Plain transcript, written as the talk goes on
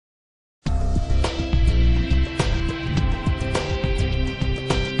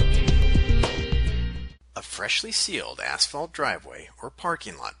freshly sealed asphalt driveway or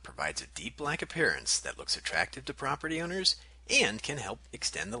parking lot provides a deep black appearance that looks attractive to property owners and can help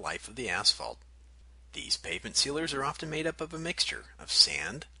extend the life of the asphalt. These pavement sealers are often made up of a mixture of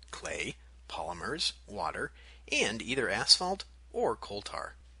sand, clay, polymers, water, and either asphalt or coal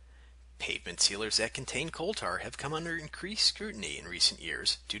tar. Pavement sealers that contain coal tar have come under increased scrutiny in recent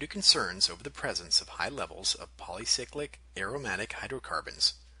years due to concerns over the presence of high levels of polycyclic aromatic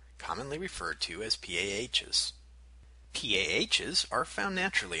hydrocarbons, commonly referred to as PAHs. PAHs are found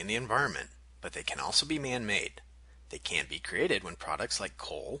naturally in the environment, but they can also be man-made. They can be created when products like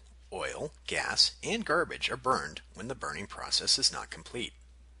coal, oil, gas, and garbage are burned when the burning process is not complete.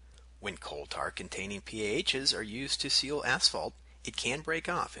 When coal tar containing PAHs are used to seal asphalt, it can break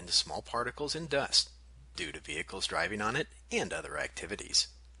off into small particles and dust due to vehicles driving on it and other activities.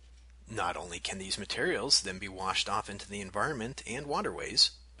 Not only can these materials then be washed off into the environment and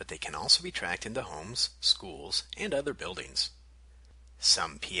waterways, but they can also be tracked into homes, schools, and other buildings.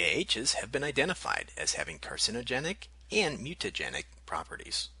 Some PAHs have been identified as having carcinogenic and mutagenic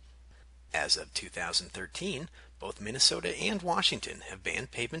properties. As of 2013, both Minnesota and Washington have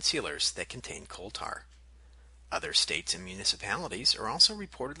banned pavement sealers that contain coal tar. Other states and municipalities are also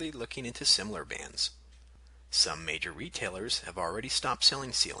reportedly looking into similar bans. Some major retailers have already stopped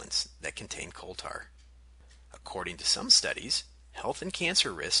selling sealants that contain coal tar. According to some studies, health and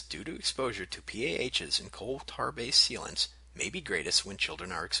cancer risks due to exposure to PAHs and coal tar-based sealants may be greatest when children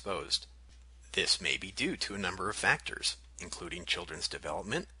are exposed. This may be due to a number of factors, including children's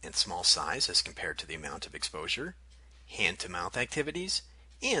development and small size as compared to the amount of exposure, hand-to-mouth activities,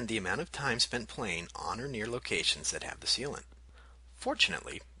 and the amount of time spent playing on or near locations that have the sealant.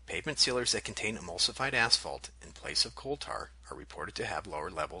 Fortunately, pavement sealers that contain emulsified asphalt in place of coal tar are reported to have lower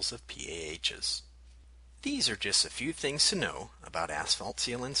levels of PAHs. These are just a few things to know about asphalt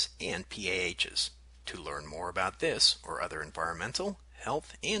sealants and PAHs. To learn more about this or other environmental,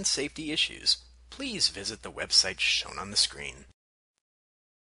 health, and safety issues, please visit the website shown on the screen.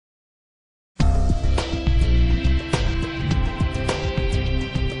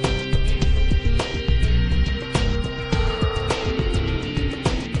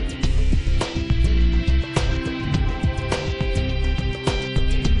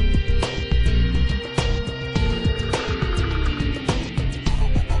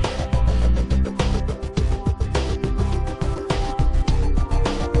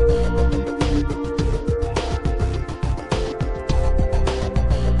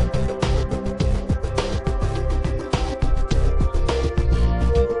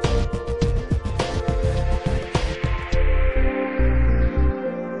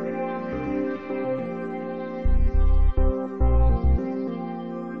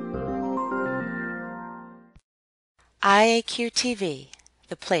 IAQ TV,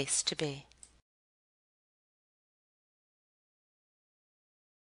 the place to be.